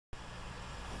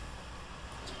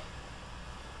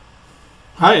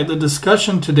Hi, the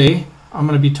discussion today I'm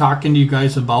going to be talking to you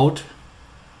guys about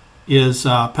is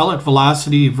pellet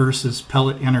velocity versus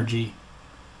pellet energy.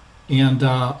 And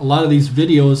a lot of these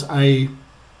videos I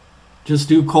just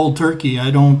do cold turkey. I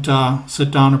don't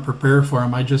sit down and prepare for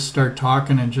them. I just start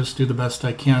talking and just do the best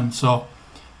I can. So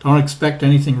don't expect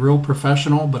anything real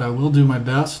professional, but I will do my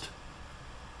best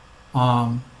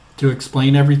to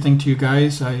explain everything to you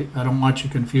guys. I don't want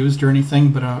you confused or anything,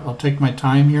 but I'll take my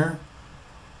time here.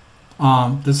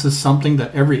 This is something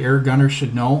that every air gunner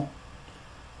should know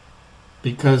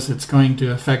because it's going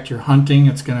to affect your hunting,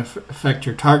 it's going to affect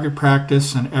your target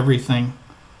practice and everything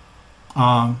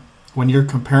when you're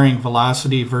comparing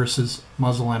velocity versus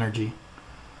muzzle energy.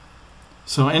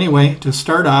 So anyway, to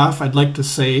start off, I'd like to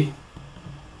say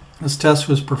this test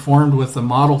was performed with the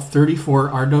Model 34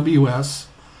 RWS,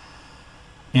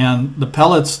 and the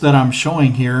pellets that I'm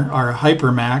showing here are a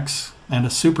Hypermax and a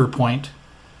Super Point.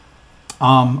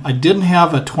 I didn't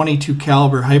have a 22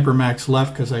 caliber Hypermax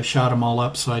left because I shot them all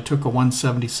up, so I took a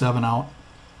 177 out.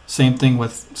 Same thing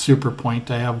with Super Point.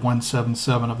 I have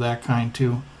 177 of that kind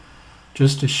too,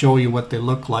 just to show you what they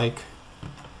look like.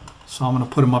 So I'm going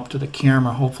to put them up to the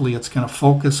camera. Hopefully it's going to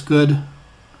focus good.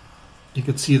 You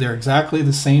can see they're exactly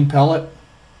the same pellet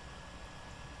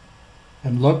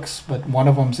and looks, but one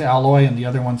of them's alloy and the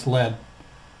other one's lead.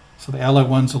 So the alloy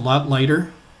one's a lot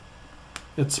lighter.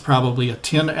 It's probably a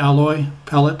tin alloy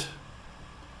pellet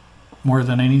more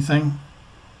than anything.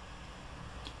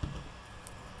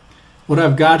 What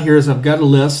I've got here is I've got a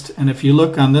list, and if you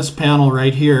look on this panel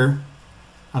right here,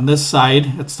 on this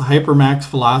side, it's the Hypermax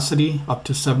velocity up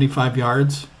to 75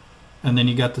 yards, and then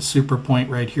you got the Super Point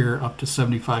right here up to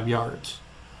 75 yards.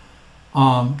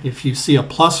 If you see a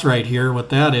plus right here,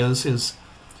 what that is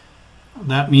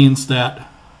that means that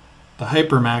the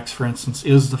Hypermax, for instance,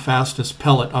 is the fastest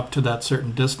pellet up to that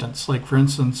certain distance. Like for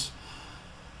instance,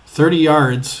 30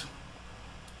 yards,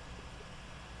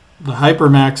 the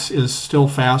Hypermax is still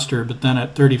faster, but then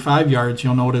at 35 yards,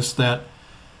 you'll notice that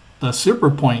the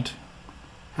Super Point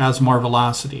has more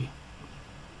velocity.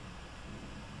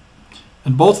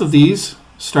 And both of these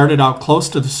started out close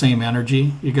to the same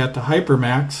energy. You got the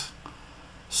Hypermax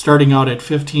starting out at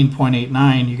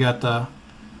 15.89. You got the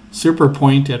Super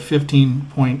Point at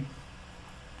 15.33.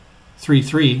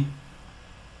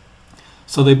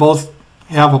 So they both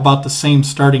have about the same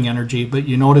starting energy, but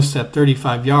you notice at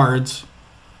 35 yards,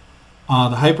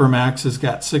 the Hypermax has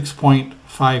got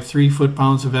 6.53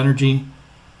 foot-pounds of energy,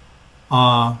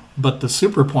 but the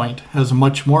Super Point has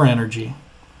much more energy,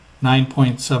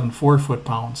 9.74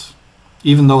 foot-pounds,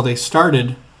 even though they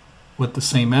started with the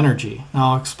same energy.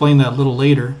 Now I'll explain that a little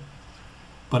later,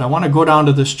 but I want to go down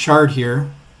to this chart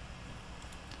here.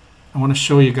 I want to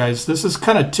show you guys. This is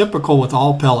kind of typical with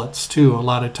all pellets too, a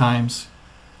lot of times.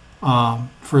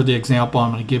 For the example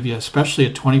I'm going to give you, especially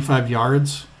at 25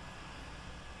 yards.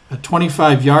 At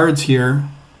 25 yards here,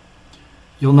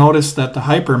 you'll notice that the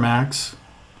Hypermax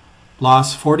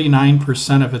lost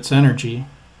 49% of its energy,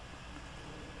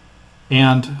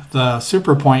 and the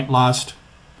Super Point lost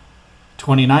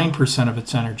 29% of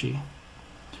its energy.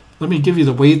 Let me give you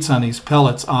the weights on these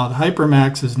pellets. The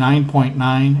Hypermax is 9.9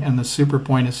 and the Super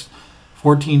Point is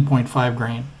 14.5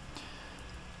 grain.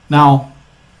 Now,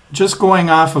 just going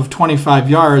off of 25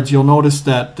 yards, you'll notice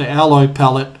that the alloy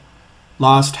pellet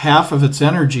lost half of its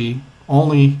energy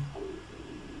only,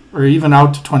 or even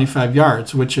out to 25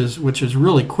 yards, which is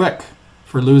really quick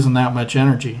for losing that much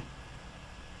energy.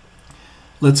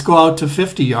 Let's go out to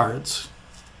 50 yards.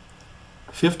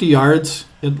 50 yards,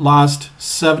 it lost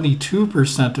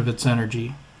 72% of its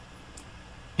energy,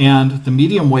 and the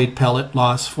medium weight pellet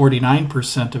lost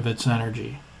 49% of its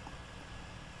energy.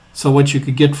 So what you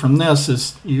could get from this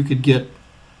is you could get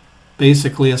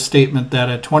basically a statement that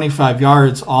at 25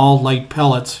 yards, all light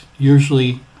pellets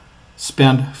usually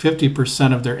spend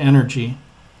 50% of their energy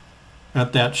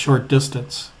at that short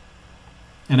distance,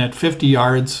 and at 50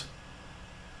 yards,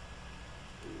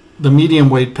 the medium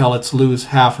weight pellets lose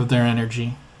half of their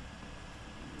energy.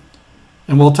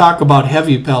 And we'll talk about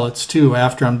heavy pellets too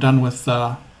after I'm done with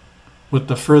the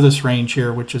furthest range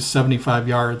here, which is 75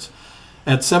 yards.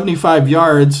 At 75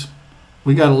 yards,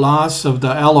 we got a loss of the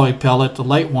alloy pellet, the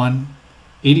light one,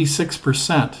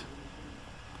 86%.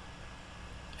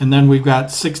 And then we've got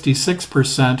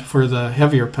 66% for the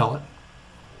heavier pellet.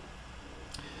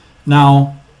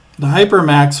 Now, the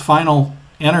Hypermax final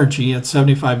energy at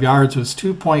 75 yards was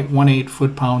 2.18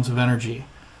 foot-pounds of energy.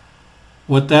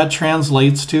 What that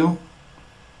translates to,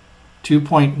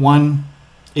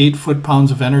 2.18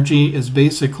 foot-pounds of energy, is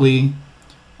basically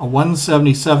a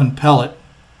 177 pellet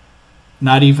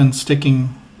not even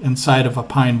sticking inside of a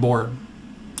pine board.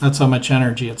 That's how much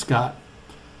energy it's got.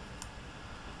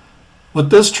 What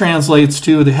this translates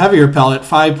to, the heavier pellet,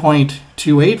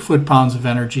 5.28 foot-pounds of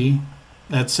energy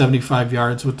at 75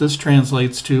 yards. What this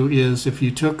translates to is if you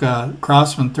took a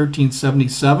Crosman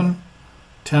 1377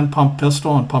 10-pump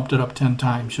pistol and pumped it up 10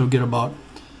 times, you'll get about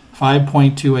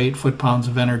 5.28 foot-pounds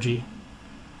of energy.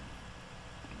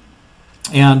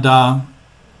 And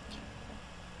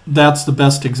that's the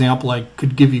best example I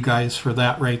could give you guys for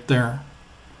that right there.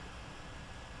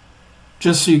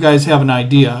 Just so you guys have an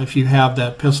idea, if you have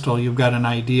that pistol, you've got an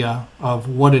idea of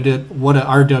what a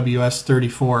RWS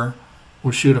 34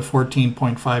 will shoot a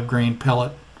 14.5 grain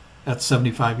pellet at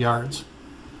 75 yards.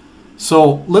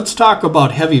 So let's talk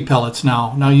about heavy pellets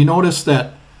now. Now you notice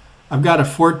that I've got a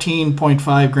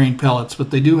 14.5 grain pellets, but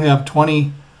they do have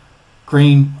 20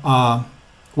 grain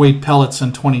weight pellets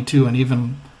and 22 and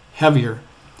even heavier.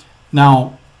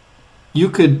 Now you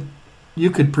could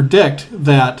predict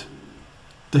that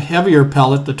the heavier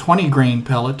pellet, the 20 grain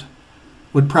pellet,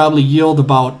 would probably yield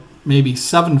about maybe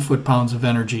 7 foot-pounds of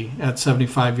energy at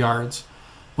 75 yards.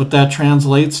 What that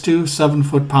translates to, 7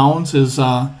 foot-pounds, is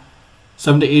 7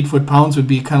 to 8 foot-pounds would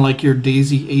be kind of like your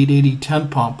Daisy 880 10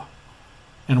 pump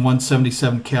and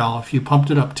 177 cal. If you pumped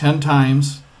it up 10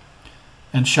 times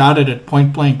and shot it at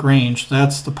point-blank range,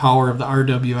 that's the power of the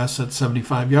RWS at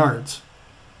 75 yards.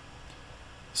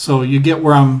 So you get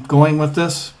where I'm going with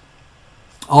this?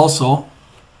 Also,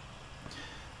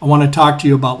 I want to talk to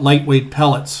you about lightweight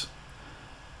pellets.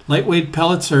 Lightweight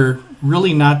pellets are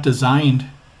really not designed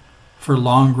for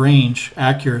long range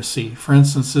accuracy. For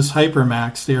instance, this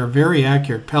Hypermax, they are a very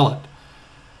accurate pellet.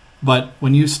 But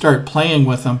when you start playing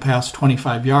with them past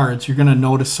 25 yards, you're going to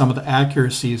notice some of the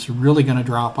accuracy is really going to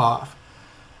drop off.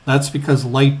 That's because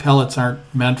light pellets aren't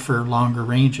meant for longer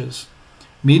ranges.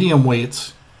 Medium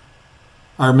weights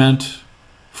are meant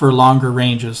for longer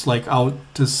ranges, like out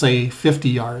to say 50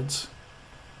 yards.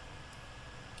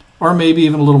 Or maybe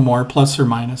even a little more, plus or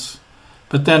minus.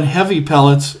 But then heavy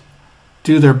pellets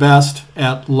do their best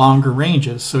at longer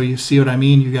ranges. So you see what I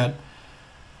mean?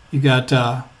 You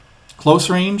got close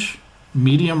range,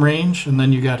 medium range, and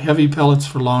then you got heavy pellets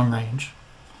for long range.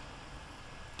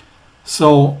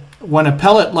 So when a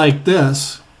pellet like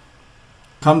this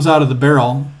comes out of the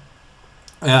barrel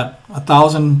at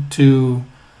 1,000 to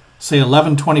say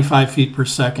 1125 feet per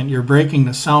second, you're breaking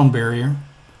the sound barrier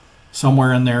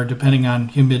somewhere in there, depending on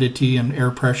humidity and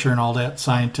air pressure and all that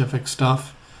scientific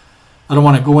stuff. I don't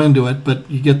want to go into it,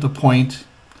 but you get the point.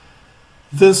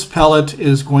 This pellet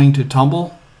is going to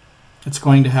tumble. It's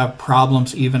going to have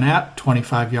problems even at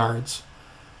 25 yards.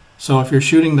 So if you're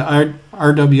shooting the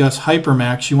RWS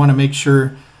Hypermax, you want to make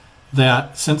sure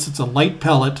that since it's a light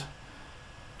pellet,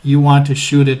 you want to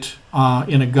shoot it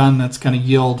in a gun that's going to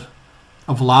yield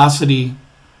a velocity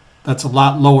that's a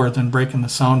lot lower than breaking the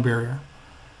sound barrier.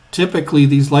 Typically,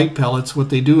 these light pellets, what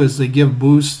they do is they give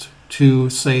boost to,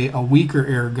 say, a weaker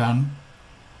air gun.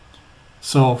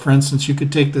 So, for instance, you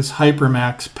could take this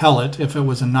Hypermax pellet, if it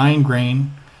was a 9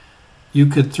 grain, you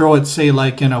could throw it, say,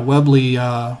 like in a Webley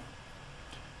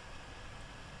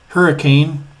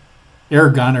Hurricane air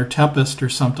gun or Tempest or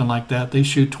something like that. They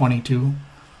shoot 22.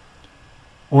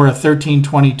 Or a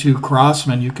 1322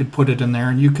 Crosman, you could put it in there,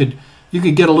 and you could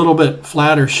get a little bit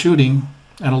flatter shooting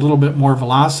and a little bit more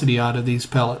velocity out of these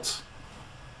pellets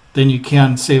than you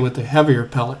can, say, with the heavier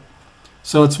pellet.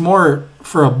 So it's more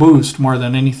for a boost more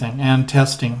than anything, and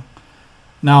testing.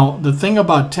 Now, the thing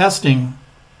about testing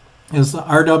is the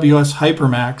RWS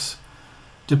Hypermax,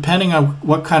 depending on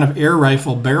what kind of air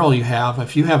rifle barrel you have,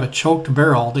 if you have a choked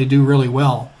barrel, they do really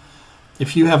well.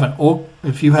 If you have an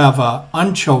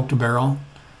unchoked barrel,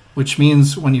 which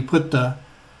means when you put the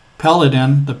pellet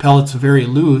in, the pellet's very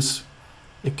loose,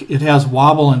 it has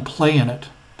wobble and play in it.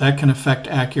 That can affect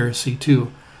accuracy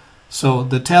too. So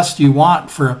the test you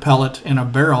want for a pellet in a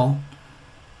barrel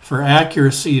for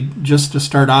accuracy, just to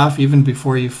start off, even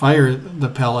before you fire the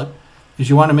pellet, is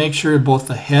you want to make sure both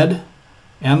the head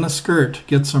and the skirt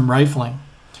get some rifling.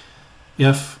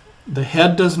 If the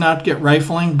head does not get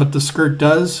rifling, but the skirt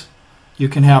does, you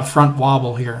can have front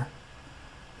wobble here.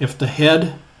 If the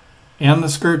head and the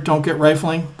skirt don't get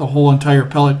rifling, the whole entire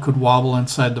pellet could wobble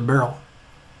inside the barrel.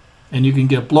 And you can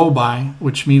get blow-by,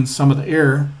 which means some of the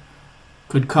air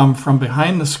could come from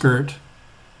behind the skirt,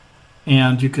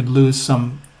 and you could lose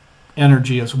some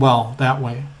energy as well that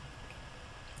way.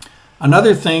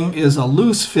 Another thing is a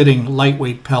loose-fitting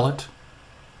lightweight pellet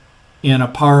in a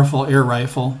powerful air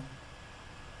rifle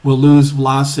will lose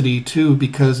velocity too,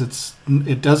 because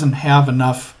it doesn't have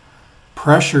enough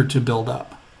pressure to build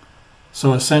up.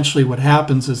 So essentially what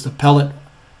happens is the pellet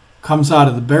comes out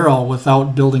of the barrel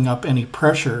without building up any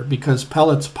pressure, because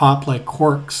pellets pop like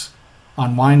corks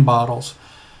on wine bottles.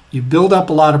 You build up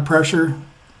a lot of pressure,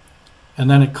 and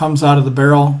then it comes out of the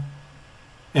barrel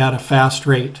at a fast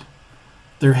rate.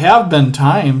 There have been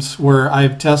times where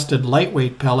I've tested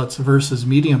lightweight pellets versus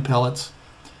medium pellets,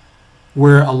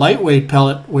 where a lightweight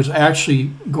pellet was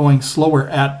actually going slower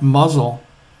at muzzle,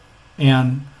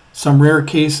 and some rare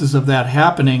cases of that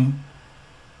happening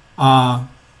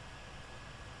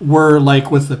were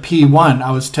like with the P1.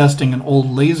 I was testing an old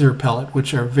laser pellet,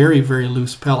 which are very, very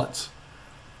loose pellets.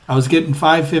 I was getting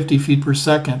 550 feet per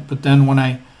second, but then when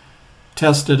I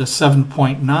tested a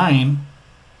 7.9,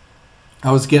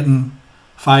 I was getting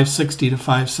 560 to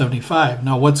 575.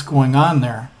 Now what's going on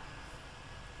there?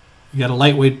 You got a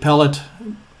lightweight pellet,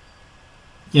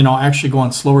 actually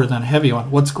going slower than a heavy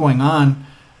one. What's going on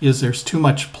is there's too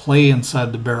much play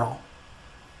inside the barrel,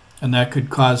 and that could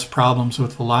cause problems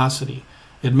with velocity.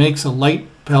 It makes a light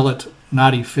pellet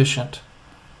not efficient.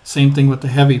 Same thing with the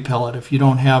heavy pellet. If you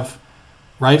don't have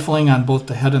rifling on both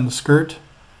the head and the skirt,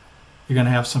 you're going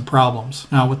to have some problems.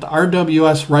 Now with the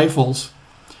RWS rifles,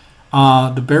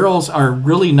 the barrels are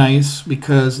really nice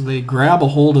because they grab a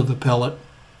hold of the pellet,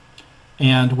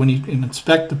 and when you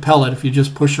inspect the pellet, if you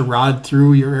just push a rod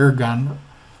through your air gun,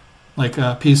 like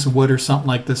a piece of wood or something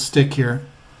like this stick here,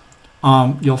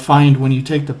 you'll find when you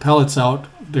take the pellets out,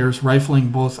 there's rifling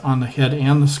both on the head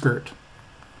and the skirt,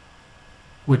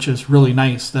 which is really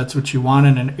nice. That's what you want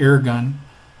in an air gun.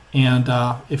 And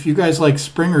if you guys like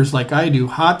springers like I do,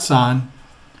 Hatsan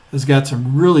has got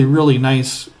some really, really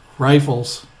nice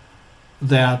rifles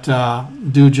that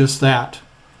do just that.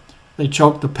 They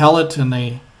choke the pellet and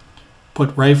they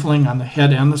put rifling on the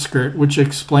head and the skirt, which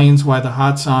explains why the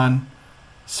Hatsan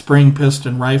spring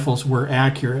piston rifles were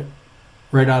accurate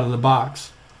right out of the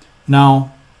box.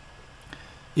 Now,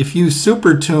 if you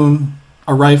super tune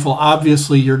a rifle,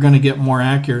 obviously you're going to get more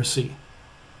accuracy.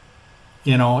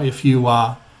 If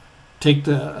you take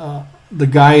the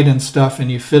guide and stuff and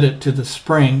you fit it to the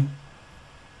spring,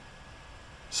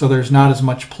 so there's not as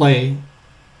much play,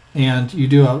 and you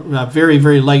do a very,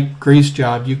 very light grease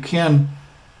job, you can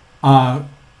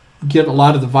get a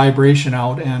lot of the vibration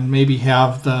out and maybe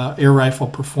have the air rifle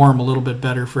perform a little bit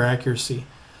better for accuracy.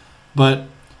 But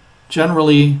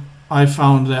generally, I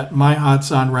found that my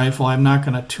Hatsan rifle, I'm not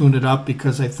going to tune it up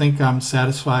because I think I'm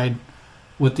satisfied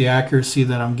with the accuracy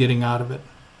that I'm getting out of it.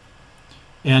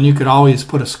 And you could always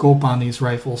put a scope on these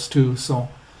rifles too.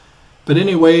 But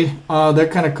anyway, that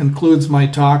kind of concludes my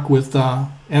talk with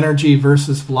energy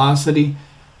versus velocity.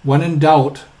 When in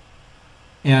doubt,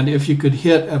 and if you could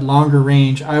hit at longer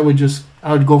range, I would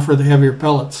go for the heavier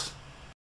pellets.